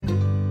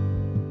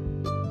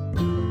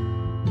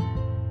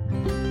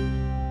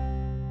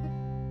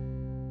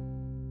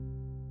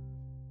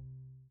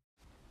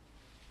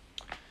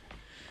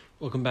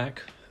Welcome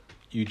back.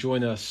 You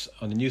join us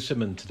on a new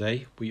Simon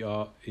today. We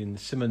are in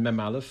Simon Mem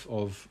Aleph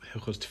of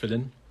Hilchos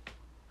Tefillin.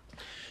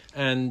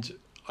 And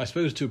I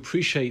suppose to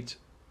appreciate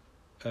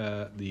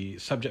the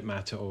subject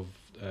matter of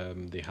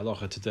the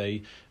halacha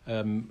today,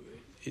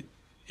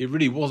 it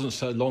really wasn't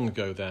so long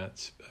ago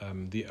that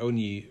the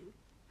only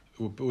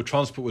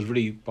transport was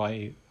really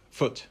by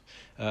foot,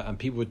 and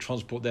people would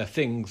transport their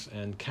things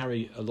and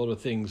carry a lot of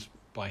things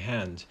by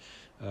hand.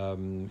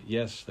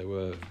 Yes, there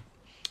were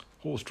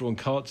horse-drawn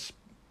carts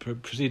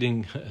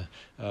preceding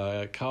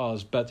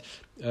cars, but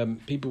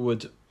people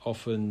would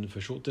often,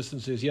 for short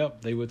distances,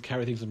 they would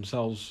carry things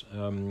themselves,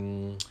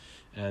 and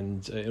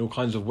in all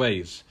kinds of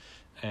ways.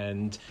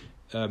 And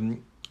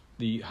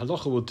the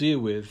halacha will deal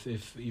with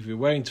if you're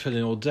wearing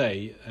tefillin all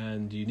day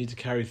and you need to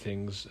carry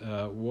things,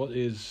 what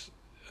is,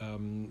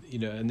 and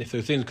if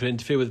those things could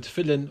interfere with the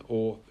tefillin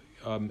or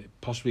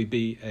possibly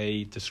be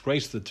a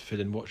disgrace to the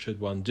tefillin, what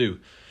should one do?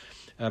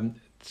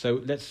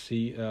 So let's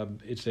see,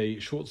 it's a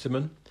short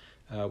simon.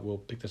 We'll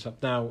pick this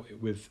up now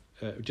with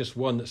just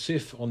one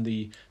sif on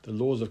the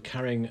laws of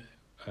carrying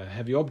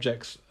heavy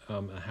objects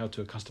and how to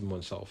accustom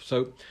oneself.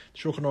 So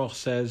Shulchan Aruch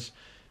says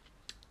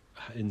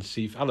in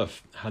Sif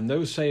Aleph,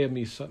 Hanosei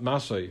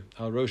masoi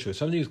al rosho,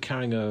 somebody who's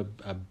carrying a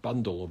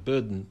bundle or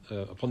burden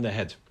upon their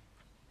head,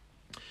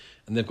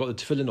 and they've got the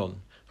tefillin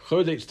on.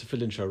 Chodeitz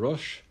tefillin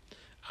sharosh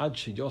ad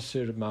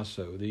sheyosir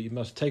maso. He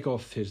must take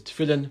off his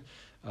tefillin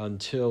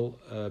until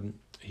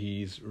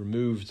he's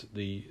removed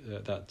the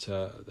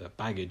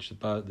baggage,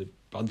 the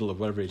bundle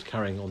of whatever he's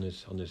carrying on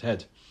his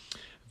head.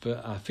 And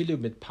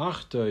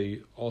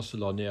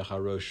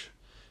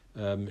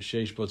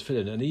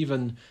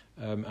even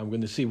I'm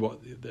going to see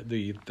what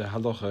the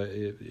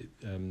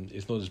halacha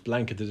is not as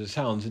blanket as it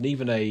sounds. And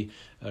even a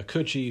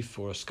kerchief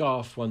or a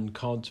scarf, one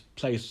can't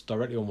place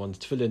directly on one's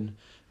tefillin,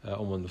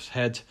 on one's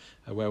head,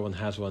 where one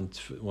has one's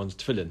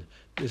tefillin.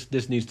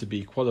 This needs to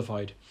be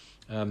qualified.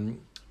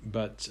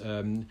 But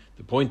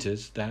the point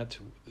is that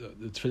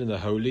the tefillin are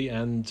holy,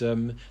 and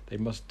they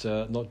must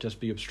not just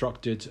be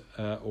obstructed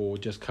or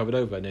just covered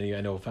over in any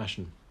old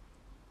fashion.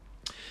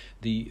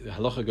 The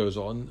halacha goes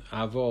on,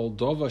 avol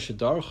dova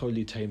shedarcho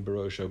litein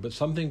barosho, but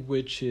something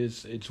which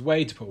is its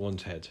way to put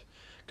one's head.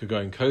 Could go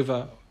in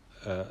kova,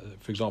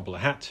 for example, a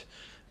hat,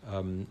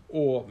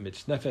 or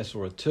mitznefes,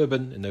 or a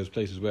turban, in those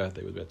places where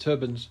they would wear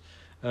turbans.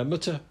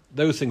 Mutter,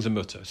 those things are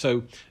mutter.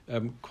 So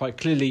quite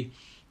clearly,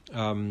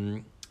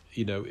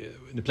 in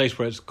a place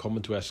where it's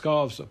common to wear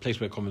scarves, a place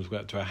where it's common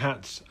to wear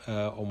hats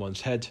on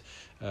one's head,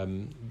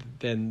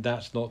 then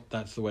that's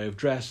the way of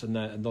dress, and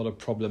not a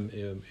problem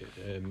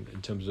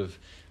in terms of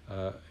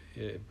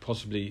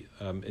possibly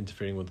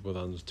interfering with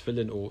one's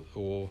tefillin,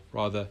 or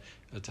rather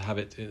to have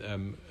it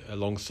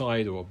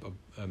alongside or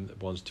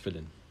one's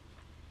tefillin.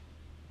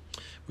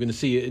 We're going to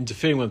see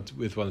interfering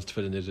with one's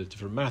tefillin is a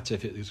different matter.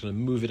 If it's going to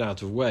move it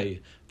out of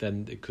way,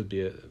 then it could be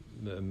a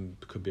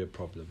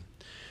problem.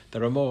 The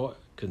Ramah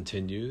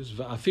continues,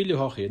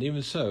 and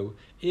even so,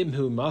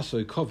 imhu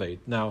maso koved.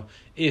 Now,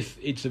 if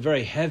it's a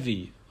very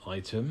heavy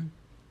item,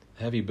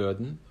 heavy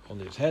burden on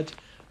his head,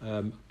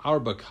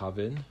 arba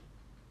kavin,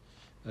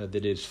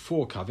 that is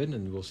 4 kavin,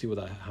 and we'll see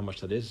how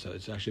much that is. So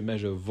it's actually a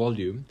measure of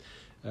volume.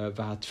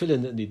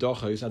 Tefillin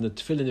nidochos, and the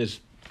tefillin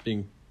is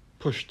being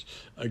pushed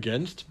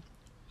against.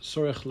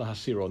 Sorech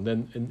lahasiron.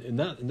 Then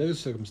in those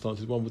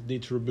circumstances, one would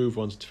need to remove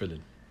one's tefillin.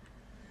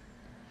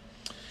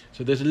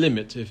 So there's a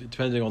limit,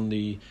 depending on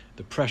the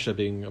pressure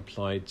being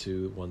applied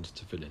to one's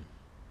tefillin.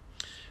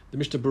 The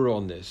Mishnah Berurah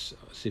on this,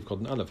 Sif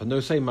Koden Aleph, no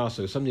say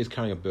maso, somebody is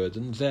carrying a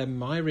burden. Zeh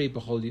ma'irei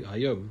b'chol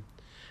hayom.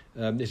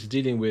 This is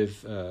dealing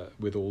with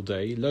all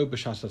day. Lo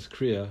b'shas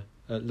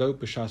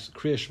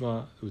kriya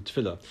shema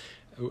u'tefillah.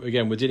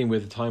 Again, we're dealing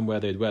with a time where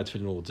they'd wear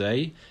tefillin all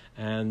day,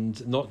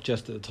 and not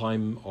just at the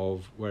time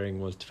of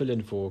wearing one's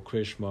tefillin for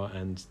kriya shema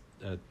and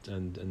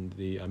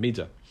the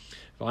Amida.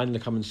 V'ayin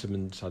lekamen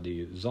siman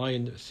tzadi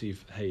zayin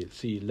sif hey.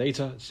 See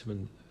later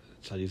siman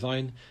tzadi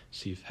zayin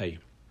sif hey.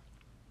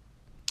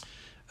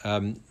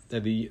 The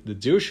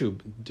Dirshu,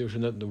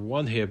 the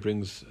one here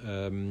brings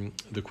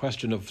the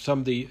question of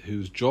somebody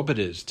whose job it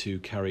is to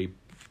carry.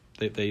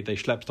 They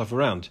schlep stuff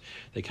around.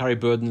 They carry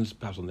burdens,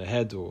 perhaps on their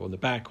head or on the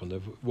back.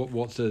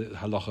 What's the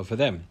halacha for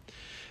them?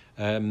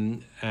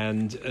 And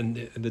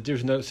the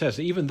Dirshu note says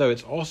that even though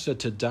it's also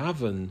to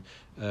daven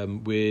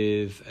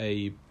with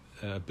a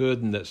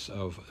burden that's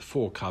of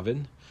 4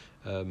 kavin,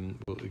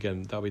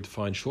 again that'll be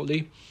defined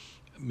shortly.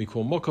 For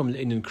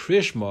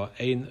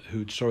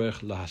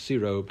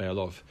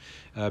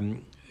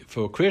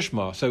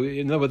Kriyashma, so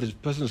in other words, the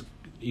person's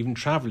even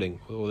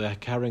traveling, or they're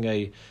carrying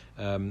a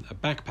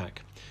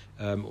backpack,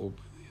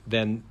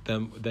 then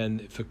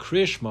for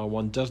Kriyashma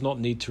one does not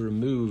need to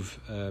remove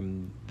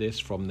this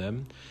from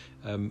them.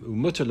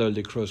 Umutalo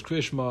likros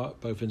Kriyashma,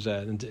 both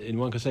in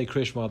one can say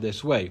Kriyashma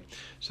this way.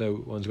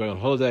 So one's going on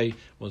holiday,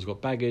 one's got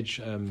baggage,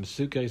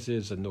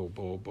 suitcases and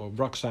or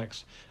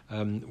rucksacks.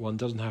 One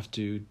doesn't have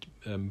to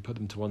put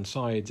them to one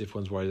side if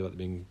one's worried about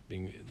them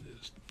being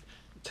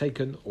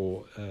taken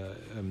or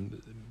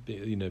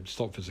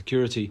stopped for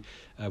security,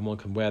 one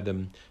can wear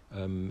them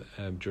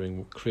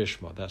during Kriya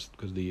Shema. That's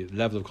because the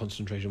level of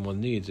concentration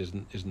one needs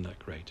isn't that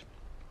great.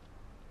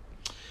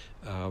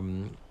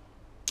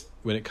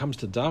 When it comes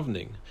to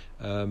davening,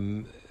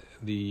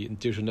 the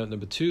Deuteronomy note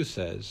number 2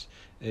 says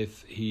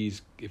if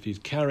he's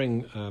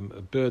carrying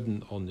a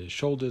burden on his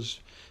shoulders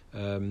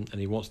and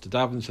he wants to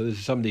daven, so this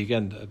is somebody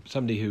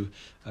who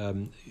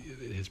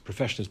his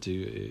profession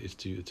is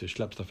to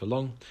schlep stuff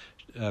along.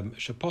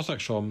 Sheposak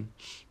shom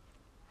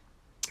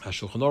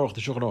Shulchan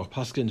Aruch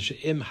paskin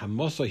she'im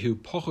hamosahu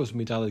pochos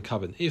midaled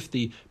kavin. If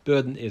the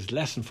burden is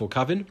less than 4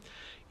 kavin,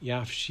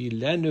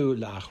 yafshilenu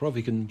la'achrov,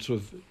 he can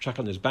sort of chuck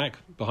on his back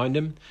behind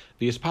him,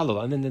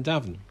 v'yispalel, and then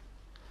daven.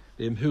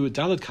 Who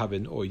daled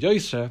kavin or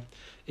yoser,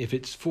 if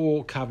it's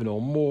 4 kavin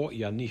or more,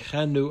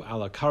 yanichenu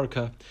ala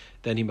karka,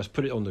 then he must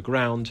put it on the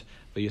ground,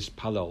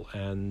 v'yispalel,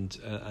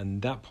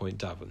 and that point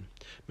daven.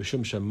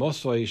 Mishum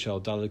shemosoi shall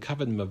daled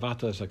kavin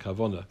mavata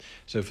sakavona.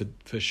 So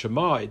for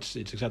Shema, it's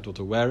acceptable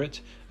to wear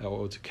it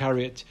or to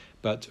carry it,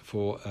 but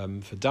for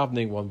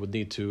davening, one would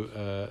need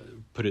to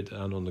put it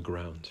down on the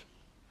ground.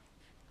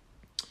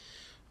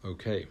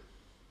 Okay.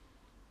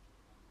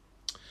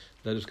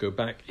 Let us go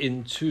back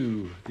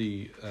into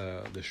the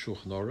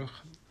Shulchan Aruch.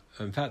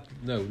 In fact,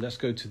 no. Let's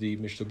go to the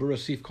Mishnah Berurah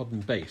Sif Cotton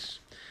base.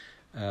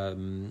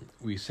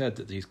 We said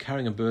that he's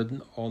carrying a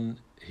burden on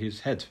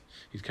his head.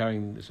 He's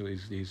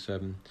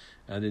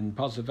and in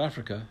parts of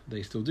Africa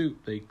they still do.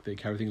 They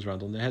carry things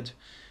around on their head.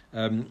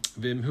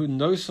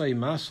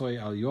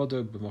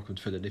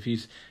 If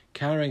he's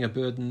carrying a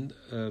burden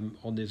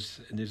on his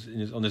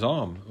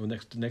arm or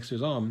next to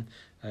his arm,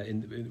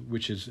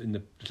 which is in the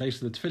place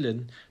of the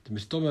tefillin, the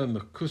mistoma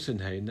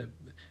mekusin,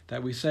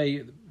 that we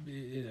say,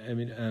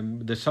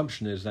 the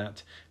assumption is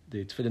that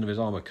the tefillin of his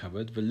arm are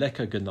covered,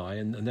 v'leka ganai,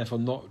 and therefore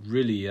not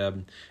really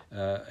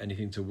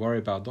anything to worry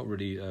about, not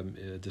really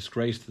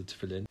disgrace the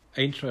tefillin.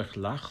 Eintrech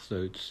lach,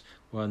 so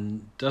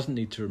one doesn't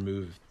need to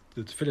remove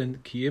the tefillin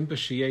kiyim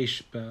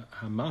b'sheyesh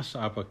b'hamas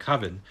arba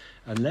kavin,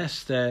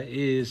 unless there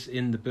is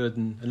in the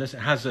burden, unless it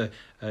has a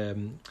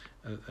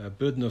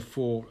burden of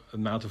 4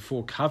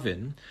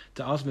 kavin,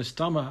 the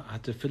azmistama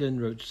had tefillin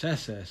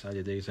rotzeses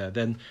alideza.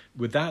 Then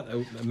with that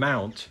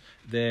amount,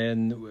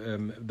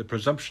 then the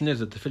presumption is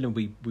that the tefillin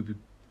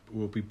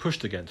will be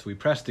pushed against, will be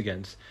pressed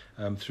against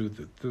through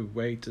the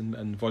weight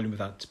and volume of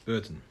that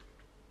burden.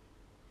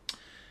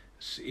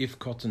 If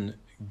cotton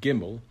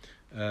gimel,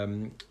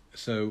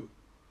 so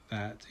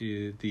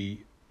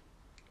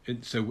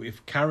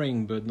if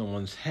carrying burden on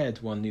one's head,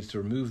 one needs to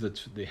remove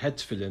the head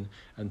tefillin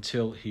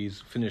until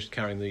he's finished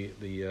carrying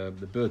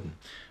the burden.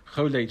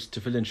 Choletz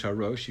tefillin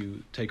sharosh,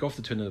 you take off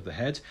the tefillin of the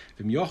head.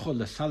 V'myochol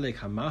lesalek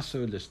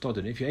hamaso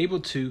lestodin. If you're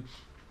able to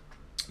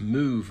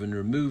move and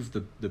remove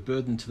the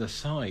burden to the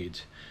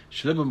side,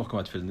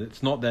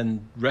 it's not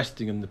then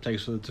resting in the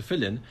place of the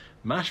tefillin.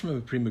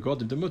 Mashma prima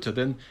godim de mutter.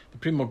 Then the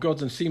prima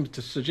godim seems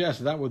to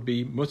suggest that would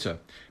be mutter.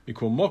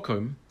 Mikol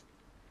mokom.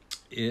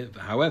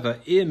 However,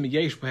 im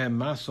yesh behem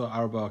maso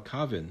arba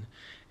kavin,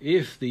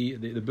 if the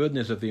burden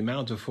is of the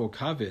amount of 4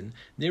 kavin,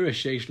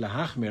 nirish yesh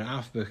lahachmir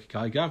afbech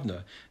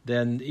gavna,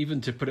 then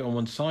even to put it on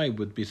one side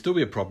would still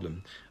be a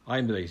problem.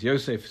 I'm the base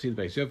Yosef, see the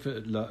base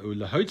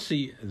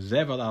lahotzi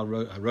zeval al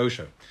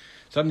rosha,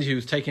 somebody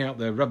who's taking out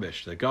their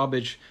rubbish, their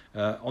garbage,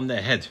 on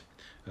their head.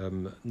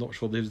 Not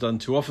sure this is done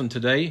too often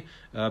today,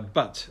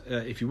 but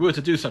if you were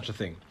to do such a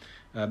thing,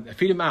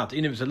 feed him out,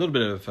 even if it's a little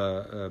bit of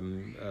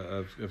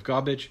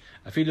garbage.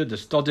 Afilu the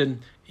stodin,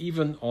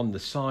 even on the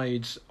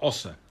sides,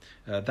 osa.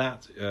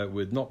 That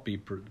would not be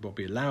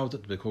allowed. To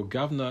be called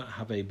governor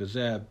have a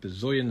bezer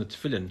bezoyin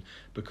tefillin,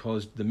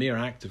 because the mere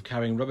act of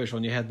carrying rubbish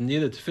on your head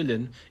near the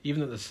tefillin,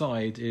 even at the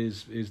side,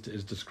 is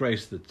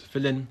disgrace the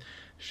tefillin.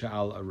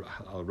 Sha'al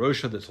al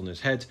rosha, that's on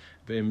his head.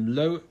 Ve'im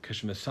lo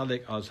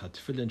kashmesalik az hat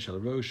tefillin shal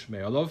rosh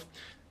me'alov.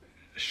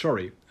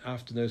 Shori,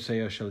 after no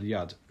seya shel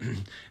yad.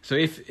 So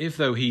if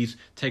though he's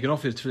taken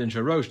off his tefillin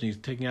sharosh and he's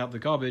taking out the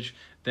garbage,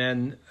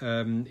 then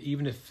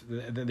even if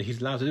he's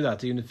allowed to do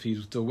that, even if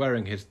he's still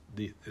wearing his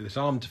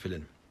arm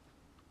tefillin.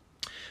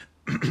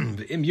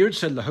 Im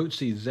yurtzeh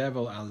lahotzi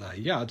zevel al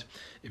yad,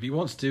 if he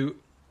wants to,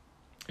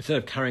 instead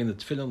of carrying the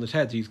tefillin on his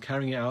head, he's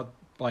carrying it out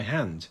by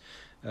hand.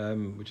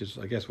 Which is,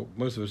 I guess, what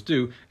most of us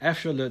do. So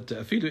he's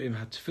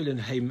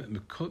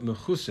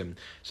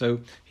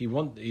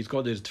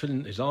got his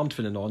tefillin, his arm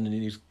tefillin on,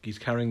 and he's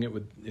carrying it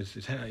with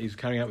he's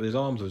carrying out with his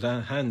arms, with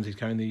his hands. He's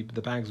carrying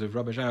the bags of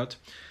rubbish out.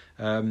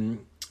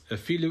 Even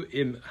if the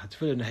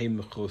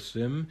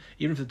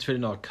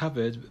tefillin are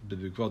covered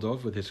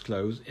with his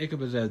clothes,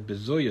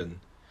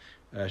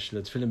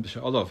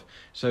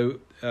 so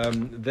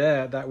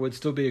there, that would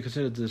still be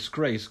considered a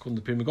disgrace, according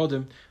to Prima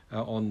Godim,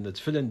 on the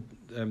tefillin,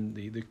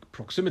 the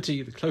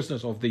proximity, the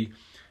closeness of the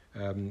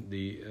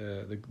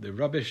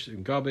rubbish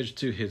and garbage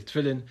to his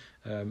tefillin,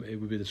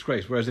 it would be a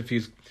disgrace. Whereas if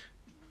he's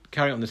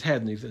carrying it on his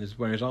head and he's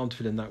wearing his arm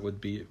tefillin, that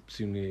would be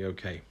seemingly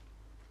okay.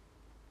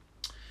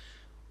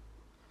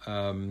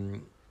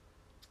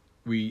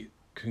 We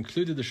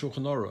concluded the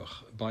Shulchan Aruch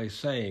by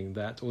saying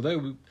that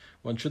although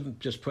one shouldn't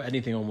just put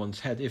anything on one's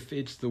head, if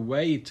it's the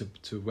way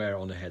to wear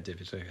on a head, if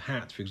it's a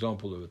hat, for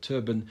example, or a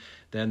turban,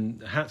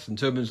 then hats and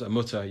turbans are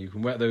mutter. You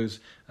can wear those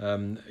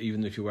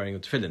even if you're wearing a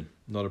tefillin,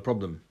 not a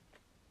problem.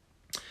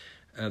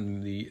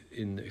 And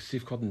in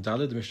Sif Cotton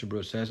Daled, the Mishnah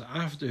Berurah says,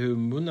 after who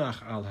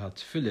munach al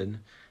ha-tefillin,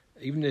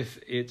 even if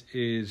it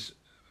is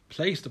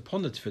placed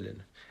upon the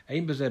tefillin,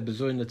 ein bezeh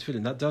bezoin the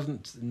tefillin, that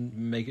doesn't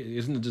make it,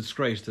 isn't a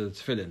disgrace to the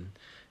tefillin.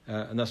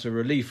 And that's a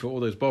relief for all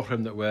those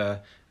bochrim that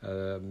wear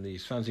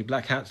these fancy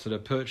black hats that are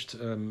perched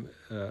at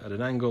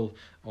an angle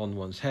on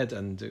one's head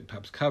and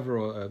perhaps cover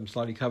or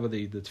slightly cover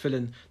the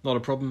tefillin. Not a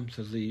problem,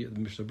 says the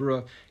Mishnah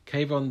Berurah.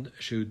 Kevon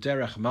shu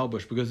derech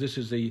malbush, because this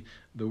is the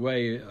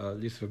way, at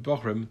least for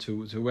bochrim,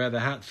 to wear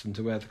the hats and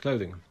to wear the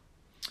clothing.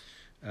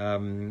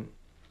 Ach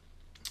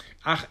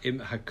im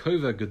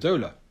hakova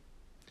gedola,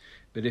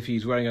 but if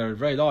he's wearing a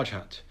very large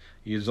hat,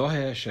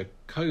 Yizoher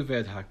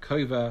shekoved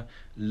hakova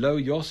lo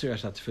yosir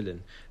es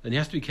tefillin, then he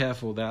has to be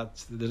careful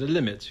that there's a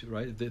limit,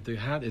 right? The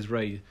hat is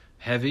very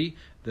heavy,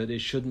 that it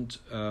shouldn't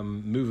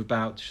move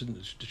about,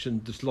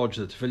 shouldn't dislodge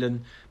the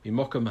tefillin.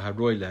 Mimokam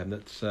haroy lehem,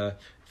 that's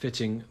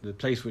fitting the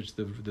place which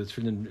the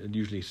tefillin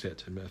usually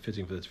sit, and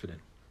fitting for the tefillin.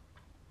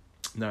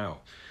 Now,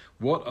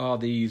 what are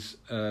these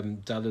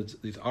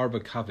these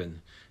arba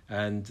kavin?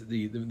 And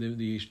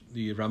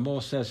the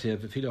Ramah says here,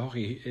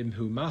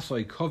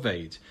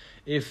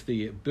 if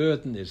the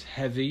burden is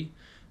heavy,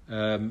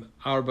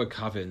 arba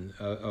kavin,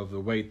 of the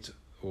weight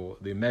or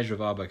the measure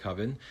of arba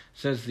kavin,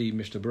 says the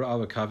Mishnah Berurah,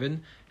 arba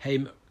kavin,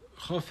 heim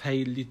chof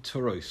hei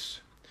litoros.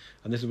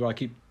 And this is where I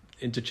keep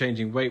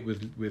interchanging weight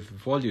with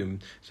volume.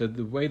 So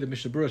the way the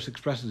Mishnah Berurah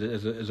expresses it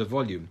as a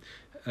volume,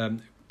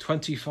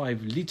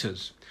 25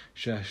 liters,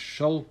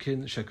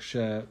 sholkin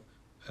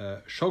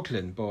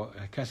bo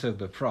kesev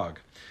bePrague.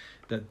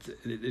 That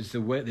it's the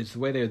way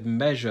they would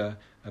measure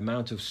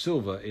amount of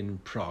silver in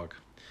Prague.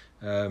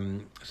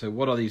 So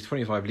what are these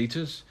 25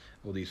 liters,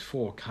 or these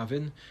 4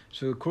 kavin?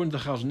 So according to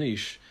the Chazon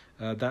Ish,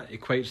 that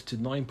equates to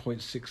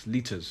 9.6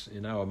 liters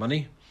in our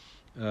money.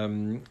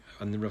 And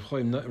in Rav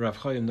Chaim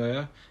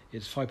Noah,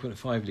 it's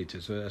 5.5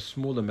 liters, so a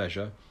smaller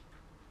measure.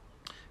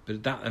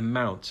 But that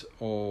amount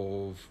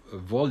of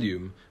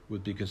volume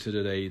would be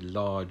considered a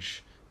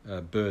large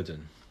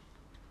burden.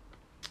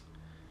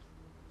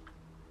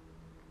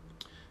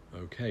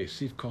 Okay,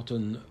 Sif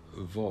Cotton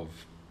Vov.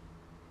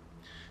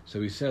 So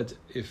we said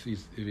if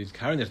he's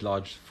carrying this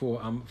large 4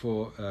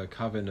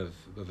 kavin of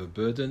a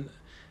burden,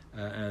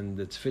 and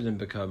the tefillin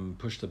become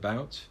pushed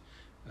about,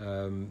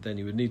 then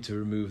you would need to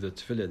remove the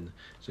tefillin.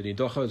 So the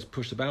nidocha is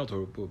pushed about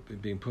or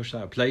being pushed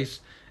out of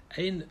place.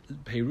 Ein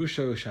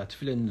perusho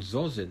shatefillin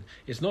zozin.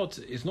 It's not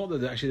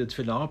that actually the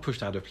tefillin are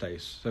pushed out of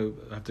place. So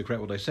I have to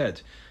correct what I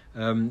said.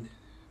 Zozin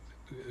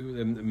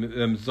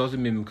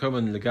mim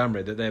koman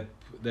legamre, that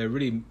they're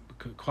really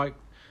quite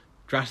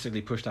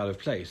drastically pushed out of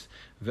place.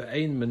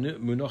 Ve'ein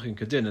munochin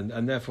kadin,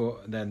 and therefore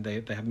then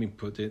they haven't been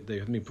put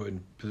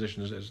in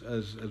positions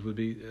as would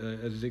be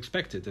as is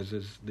expected, as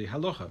is the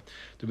halacha.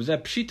 There was a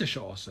pshita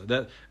she'asa,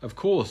 that of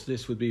course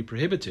this would be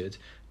prohibited,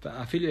 but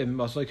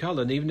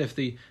and even if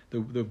the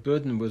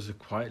burden was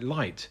quite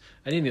light,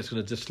 anything that's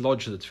going to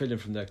dislodge the tefillin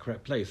from their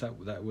correct place,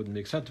 that wouldn't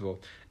be acceptable.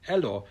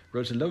 Elo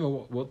wrote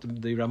what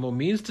the Ramah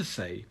means to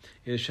say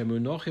is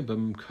shemunochim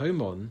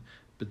b'mkomon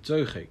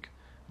b'dochik,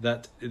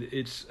 that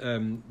it's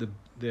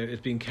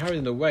being carried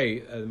in a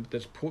way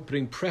that's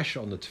putting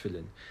pressure on the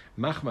tefillin.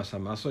 Machmas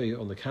hamasoi,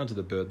 on account of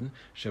the burden,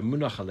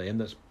 shemunach aleim,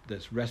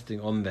 that's resting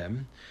on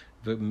them,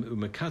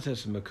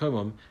 v'mekates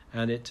mekomom,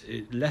 and it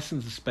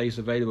lessens the space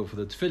available for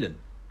the tefillin.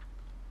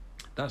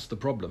 That's the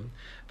problem.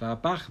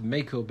 V'abach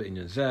mekel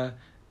be'inyan zeh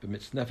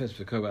b'mitznefes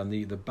v'koba, and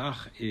the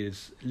Bach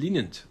is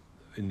lenient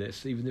in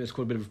this, even though it's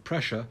quite a bit of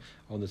pressure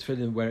on the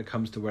tefillin when it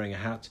comes to wearing a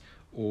hat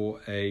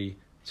or a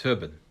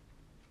turban.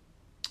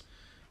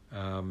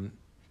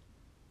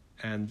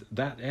 And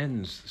that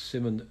ends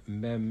Simon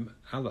Mem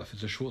Aleph.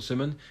 It's a short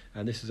simon,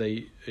 and this is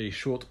a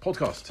short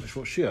podcast, a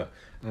short shir.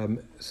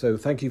 So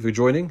thank you for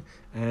joining,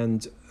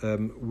 and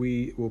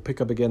we will pick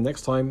up again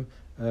next time,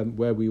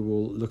 where we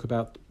will look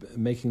about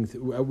making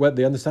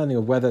the understanding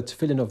of whether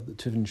tefillin of the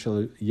tefillin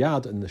shel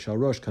yad and the shel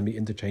rosh can be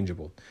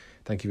interchangeable.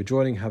 Thank you for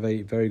joining. Have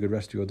a very good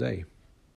rest of your day.